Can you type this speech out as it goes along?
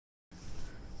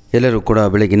ಎಲ್ಲರೂ ಕೂಡ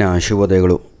ಬೆಳಗಿನ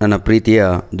ಶುಭೋದಯಗಳು. ನನ್ನ ಪ್ರೀತಿಯ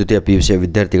ದ್ವಿತೀಯ PUC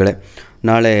ವಿದ್ಯಾರ್ಥಿಗಳೇ,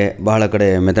 ನಾಳೆ ಬಹಳ ಕಡೆ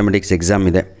ಮ್ಯಾಥಮೆಟಿಕ್ಸ್ ಎಕ್ಸಾಮ್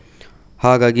ಇದೆ.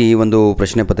 ಹಾಗಾಗಿ ಈ ಒಂದು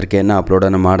ಪ್ರಶ್ನೆ ಪತ್ರಿಕೆಯನ್ನು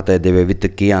ಅಪ್ಲೋಡನ್ನು ಮಾಡ್ತಾ ಇದ್ದೇವೆ ವಿತ್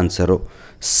ಕೀ ಆನ್ಸರು.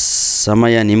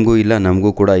 ಸಮಯ ನಿಮಗೂ ಇಲ್ಲ,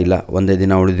 ನಮಗೂ ಕೂಡ ಇಲ್ಲ, ಒಂದೇ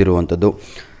ದಿನ ಉಳಿದಿರುವಂಥದ್ದು.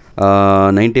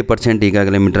 90%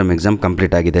 ಈಗಾಗಲೇ ಮಿಡ್ಟರ್ಮ್ ಎಕ್ಸಾಮ್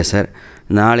ಕಂಪ್ಲೀಟ್ ಆಗಿದೆ ಸರ್.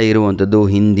 ನಾಳೆ ಇರುವಂಥದ್ದು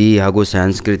ಹಿಂದಿ ಹಾಗೂ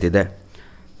ಸಂಸ್ಕೃತ ಇದೆ.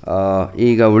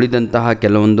 ಈಗ ಉಳಿದಂತಹ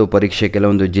ಕೆಲವೊಂದು ಪರೀಕ್ಷೆ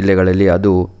ಕೆಲವೊಂದು ಜಿಲ್ಲೆಗಳಲ್ಲಿ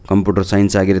ಅದು ಕಂಪ್ಯೂಟರ್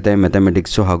ಸೈನ್ಸ್ ಆಗಿರುತ್ತೆ,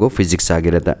 ಮ್ಯಾಥಮೆಟಿಕ್ಸು ಹಾಗೂ ಫಿಸಿಕ್ಸ್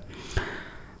ಆಗಿರುತ್ತೆ.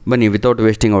 ಬನ್ನಿ, without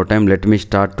wasting hour time let me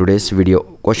start today's video.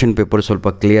 Question paper ಸ್ವಲ್ಪ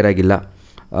ಕ್ಲಿಯರ್ ಆಗಿಲ್ಲ,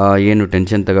 ಏನು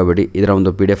ಟೆನ್ಷನ್ ತಗೋಬೇಡಿ. ಇದರ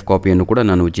ಒಂದು PDF ಕಾಪಿಯನ್ನು ಕೂಡ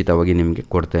ನಾನು ಉಚಿತವಾಗಿ ನಿಮಗೆ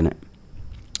ಕೊಡ್ತೇನೆ.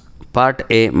 Part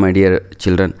A, my dear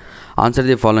children, answer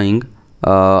the following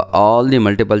all the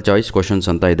multiple choice questions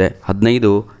ಅಂತ ಇದೆ.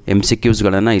 15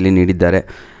 MCQಸ್ಗಳನ್ನು ಇಲ್ಲಿ ನೀಡಿದ್ದಾರೆ.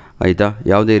 ಆಯಿತಾ,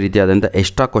 ಯಾವುದೇ ರೀತಿಯಾದಂಥ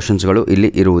ಎಕ್ಸ್ಟ್ರಾ ಕ್ವಶನ್ಸ್ಗಳು ಇಲ್ಲಿ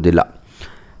ಇರುವುದಿಲ್ಲ.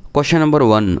 ಕ್ವಶನ್ ನಂಬರ್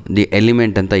 1, ದಿ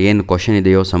ಎಲಿಮೆಂಟ್ ಅಂತ ಏನು ಕ್ವಶನ್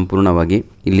ಇದೆಯೋ ಸಂಪೂರ್ಣವಾಗಿ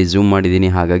ಇಲ್ಲಿ ಝೂಮ್ ಮಾಡಿದ್ದೀನಿ,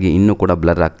 ಹಾಗಾಗಿ ಇನ್ನೂ ಕೂಡ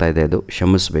ಬ್ಲರ್ ಆಗ್ತಾಯಿದೆ, ಅದು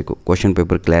ಕ್ಷಮಿಸಬೇಕು. ಕ್ವಶನ್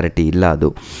ಪೇಪರ್ ಕ್ಲಾರಿಟಿ ಇಲ್ಲ, ಅದು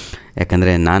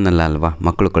ಯಾಕಂದರೆ ನಾನಲ್ಲ ಅಲ್ವಾ,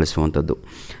 ಮಕ್ಕಳು ಕಳಿಸುವಂಥದ್ದು.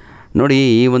 ನೋಡಿ,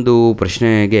 ಈ ಒಂದು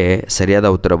ಪ್ರಶ್ನೆಗೆ ಸರಿಯಾದ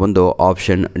ಉತ್ತರ ಬಂದು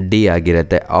ಆಪ್ಷನ್ ಡಿ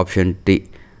ಆಗಿರುತ್ತೆ. Option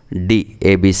D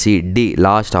ABC D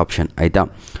last option. ಆಯಿತಾ.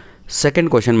 Second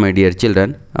question, my dear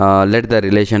children, let the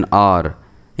relation R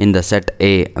in the set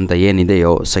A ಅಂತ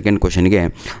ಏನಿದೆಯೋ ಸೆಕೆಂಡ್ ಕ್ವಶನ್ಗೆ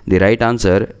the right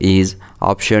answer is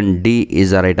option D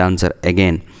is the right answer.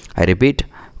 Again I repeat,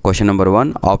 question number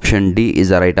 1 option D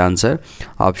is the right answer.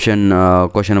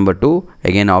 Question number 2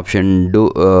 again option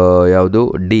ಯಾವುದು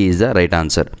D is the right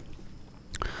answer.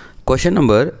 Question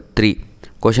number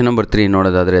 3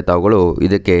 ನೋಡೋದಾದರೆ ತಾವುಗಳು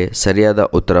ಇದಕ್ಕೆ ಸರಿಯಾದ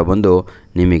ಉತ್ತರ ಬಂದು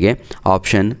ನಿಮಗೆ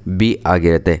option B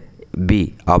ಆಗಿರುತ್ತೆ.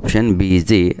 Option B is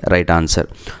the right answer.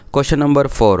 Question number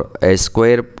 4, A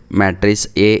square matrix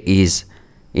A is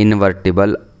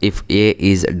invertible if A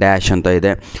is dash ಅಂತ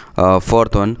ಇದೆ.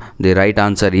 Fourth one, the right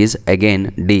answer is again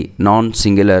D, non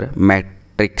singular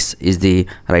matrix is the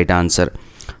right answer.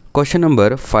 Question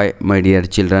number 5, my dear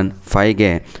children,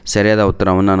 5ಗೆ ಸರಿಯಾದ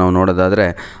ಉತ್ತರವನ್ನು ನಾವು ನೋಡೋದಾದರೆ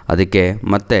ಅದಕ್ಕೆ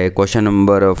ಮತ್ತೆ question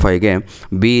number 5ಗೆ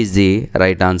B is the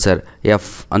right answer.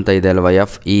 F ಅಂತ ಇದೆ ಅಲ್ವಾ,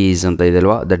 ಎಫ್ ಈಸ್ ಅಂತ ಇದೆ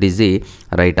ಅಲ್ವಾ, that is the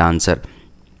right answer.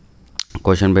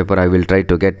 Question paper I will try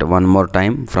to get one more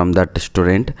time from that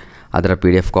student. ಅದರ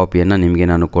PDF ಕಾಪಿಯನ್ನು ನಿಮಗೆ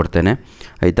ನಾನು ಕೊಡ್ತೇನೆ,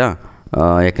 ಆಯಿತಾ.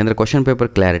 ಯಾಕೆಂದರೆ ಕ್ವಶನ್ ಪೇಪರ್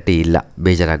ಕ್ಲಾರಿಟಿ ಇಲ್ಲ,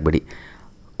 ಬೇಜಾರಾಗಬೇಡಿ.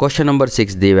 Question number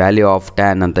 6, the value of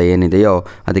tan ಅಂತ ಏನಿದೆಯೋ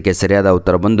ಅದಕ್ಕೆ ಸರಿಯಾದ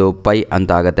ಉತ್ತರ ಬಂದು ಪೈ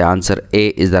ಅಂತ ಆಗುತ್ತೆ. Answer A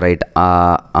is the right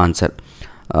answer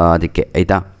ಅದಕ್ಕೆ,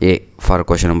 ಆಯಿತಾ. A for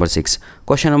question number 6.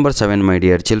 Question number 7, my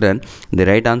dear children, the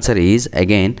right answer is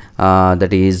again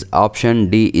that is option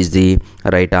D is the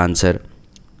right answer.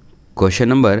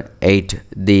 Question number 8,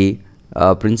 the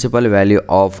principal value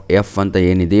of F ಅಂತ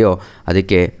ಏನಿದೆಯೋ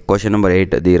ಅದಕ್ಕೆ question number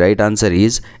 8 the right answer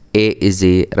is A is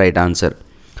the right answer.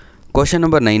 Question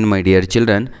number 9, my dear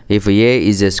children, if A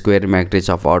is A square matrix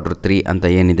of order 3 ಅಂತ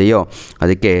ಏನಿದೆಯೋ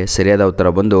ಅದಕ್ಕೆ ಸರಿಯಾದ ಉತ್ತರ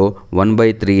ಬಂದು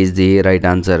 1/3 is the right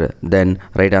answer. Then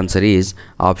right answer is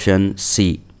option C.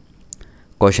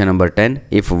 Question number 10,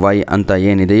 if Y ಅಂತ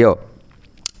ಏನಿದೆಯೋ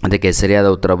ಅದಕ್ಕೆ ಸರಿಯಾದ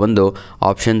ಉತ್ತರ ಬಂದು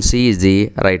option C is the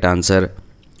right answer.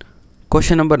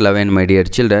 Question number 11, my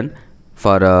dear children,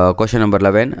 for question number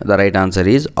 11 the right answer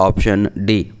is option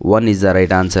D, 1 is the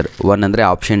right answer. 1 ಅಂದರೆ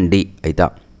option D, ಆಯಿತಾ.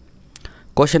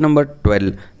 Question number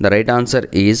 12, the right answer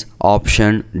is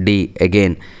option D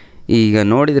again. ಈಗ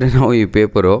ನೋಡಿದರೆ ನಾವು ಈ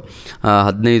paper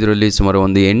 15ರಲ್ಲಿ ಸುಮಾರು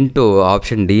ಒಂದು 8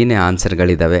 option ಡಿನೇ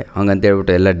ಆನ್ಸರ್ಗಳಿದ್ದಾವೆ.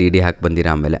 ಹಂಗಂತೇಳ್ಬಿಟ್ಟು ಎಲ್ಲ D ಹಾಕಿ ಬಂದಿರ.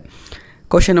 ಆಮೇಲೆ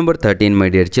question number 13, my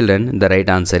dear children, the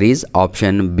right answer is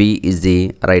option B is the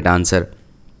right answer.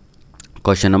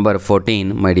 Question number 14,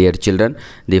 my dear children,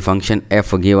 the function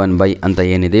F given by ಅಂತ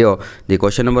ಏನಿದೆಯೋ the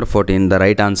question number 14 the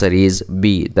right answer is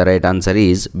B, the right answer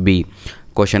is B.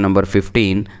 Question number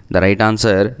 15, the right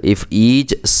answer, if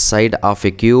each side of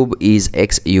a cube is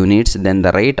x units, then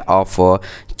the rate of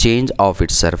change of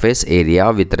its surface area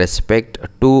with respect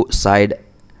to side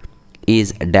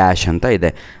is dash ಅಂತ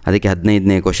ಇದೆ. ಅದಕ್ಕೆ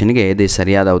 15ನೇ ಕ್ವಶನ್ಗೆ ಇದು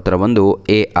ಸರಿಯಾದ ಉತ್ತರ ಬಂದು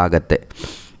A ಆಗುತ್ತೆ.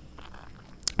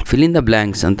 Fill in the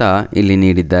blanks ಅಂತ ಇಲ್ಲಿ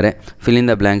ನೀಡಿದ್ದಾರೆ. ಫಿಲ್ ಇನ್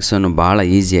ದ ಬ್ಲ್ಯಾಂಕ್ಸನ್ನು ಭಾಳ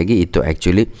ಈಸಿಯಾಗಿ ಇತ್ತು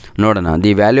ಆ್ಯಕ್ಚುಲಿ. ನೋಡೋಣ.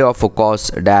 The value of cos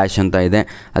dash ಅಂತ ಇದೆ,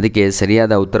 ಅದಕ್ಕೆ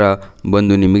ಸರಿಯಾದ ಉತ್ತರ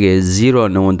ಬಂದು ನಿಮಗೆ 0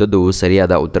 ಅನ್ನುವಂಥದ್ದು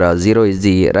ಸರಿಯಾದ ಉತ್ತರ. 0 is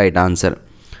the right answer.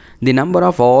 The number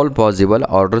of all possible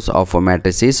orders of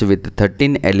matrices with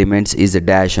 13 elements is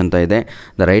dash ಅಂತ ಇದೆ.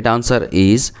 The right answer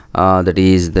is that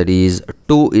is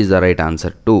 2 is the right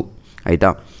answer, 2,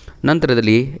 ಆಯಿತಾ.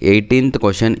 ನಂತರದಲ್ಲಿ 18th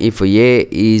question, if A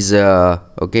is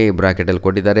okay ಬ್ರಾಕೆಟಲ್ಲಿ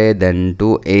ಕೊಟ್ಟಿದ್ದಾರೆ, then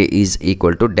 2A is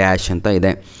equal to dash ಅಂತ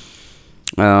ಇದೆ.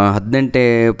 18ನೇ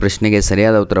ಪ್ರಶ್ನೆಗೆ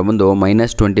ಸರಿಯಾದ ಉತ್ತರ ಬಂದು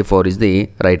 -24 is the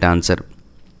right answer.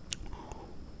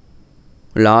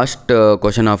 Last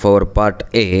question of our part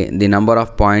A, the number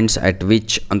of points at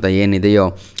which ಅಂತ ಏನಿದೆಯೋ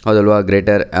ಅದಲ್ವಾ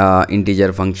greater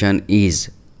integer function is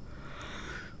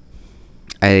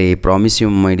I promise you,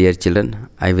 my dear children,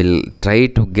 I will try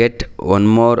to get one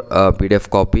more PDF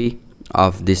copy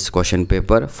of this question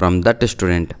paper from that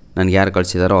student. ನನಗೆ ಯಾರು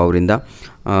ಕಳಿಸಿದಾರೋ ಅವರಿಂದ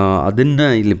ಅದನ್ನು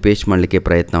ಇಲ್ಲಿ paste ಮಾಡಲಿಕ್ಕೆ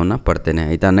ಪ್ರಯತ್ನವನ್ನು ಪಡ್ತೇನೆ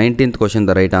ಆಯಿತಾ. 19th question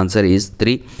the right answer is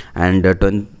 3 and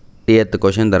 20th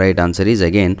question the right answer is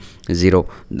again 0.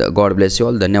 God bless you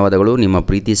all. ಧನ್ಯವಾದಗಳು. ನಿಮ್ಮ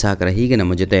ಪ್ರೀತಿ ಸಹಕಾರ ಹೀಗೆ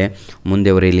ನಮ್ಮ ಜೊತೆ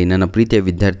ಮುಂದೆವರೆಯಲಿ. ನನ್ನ ಪ್ರೀತಿಯ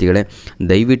ವಿದ್ಯಾರ್ಥಿಗಳೇ,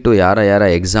 ದಯವಿಟ್ಟು ಯಾರ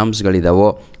ಎಕ್ಸಾಮ್ಸ್ಗಳಿದಾವೋ,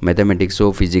 ಮ್ಯಾಥಮೆಟಿಕ್ಸು,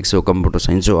 ಫಿಸಿಕ್ಸು, ಕಂಪ್ಯೂಟರ್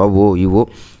ಸೈನ್ಸು, ಅವು ಇವು,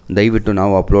 ದಯವಿಟ್ಟು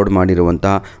ನಾವು ಅಪ್ಲೋಡ್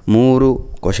ಮಾಡಿರುವಂತಹ 3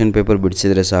 ಕ್ವಶನ್ ಪೇಪರ್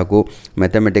ಬಿಡಿಸಿದರೆ ಸಾಕು.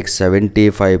 ಮ್ಯಾಥಮೆಟಿಕ್ಸ್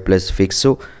 75+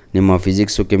 ಫಿಕ್ಸು, ನಿಮ್ಮ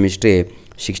ಫಿಸಿಕ್ಸು ಕೆಮಿಸ್ಟ್ರಿ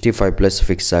 65+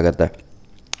 ಫಿಕ್ಸ್ ಆಗುತ್ತೆ.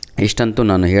 ಇಷ್ಟಂತೂ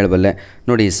ನಾನು ಹೇಳಬಲ್ಲೆ.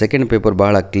 ನೋಡಿ, ಸೆಕೆಂಡ್ ಪೇಪರ್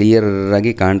ಬಹಳ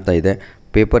ಕ್ಲಿಯರಾಗಿ ಕಾಣ್ತಾ ಇದೆ.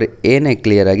 ಪೇಪರ್ ಏನೇ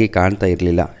ಕ್ಲಿಯರಾಗಿ ಕಾಣ್ತಾ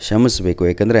ಇರಲಿಲ್ಲ, ಕ್ಷಮಿಸಬೇಕು.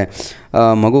 ಯಾಕಂದರೆ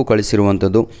ಮಗು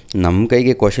ಕಳಿಸಿರುವಂಥದ್ದು ನಮ್ಮ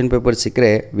ಕೈಗೆ ಕ್ವಶನ್ ಪೇಪರ್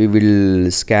ಸಿಕ್ಕರೆ we will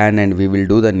scan and we will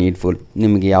do the needful.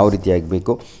 ನಿಮಗೆ ಯಾವ ರೀತಿಯಾಗಿ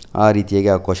ಬೇಕು ಆ ರೀತಿಯಾಗಿ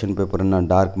ಆ ಕ್ವಶನ್ ಪೇಪರನ್ನು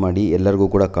ಡಾರ್ಕ್ ಮಾಡಿ ಎಲ್ಲರಿಗೂ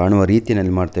ಕೂಡ ಕಾಣುವ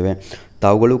ರೀತಿಯಲ್ಲಿ ಮಾಡ್ತೇವೆ.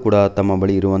 ತಾವುಗಳು ಕೂಡ ತಮ್ಮ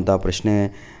ಬಳಿ ಇರುವಂಥ ಪ್ರಶ್ನೆ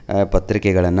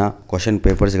ಪತ್ರಿಕೆಗಳನ್ನು, question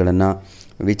ಪೇಪರ್ಸ್ಗಳನ್ನು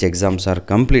which exams are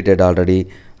completed already,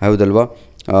 ಹೌದಲ್ವಾ,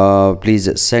 please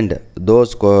send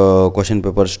those question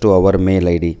papers to our mail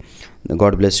ID.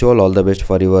 God bless you all the best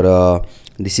for your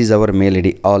this is our mail ID,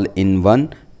 all in one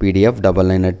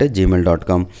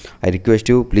pdf99@gmail.com. I request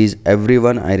you, please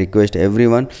everyone, I request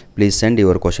everyone, please send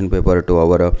your question paper to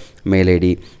our mail ID.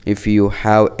 If you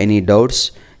have any doubts,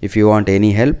 if you want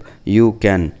any help, you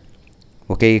can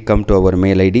come to our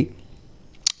mail ID.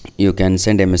 You can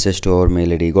send a message to our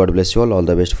mail ID. God bless you all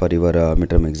the best for your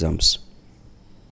midterm exams.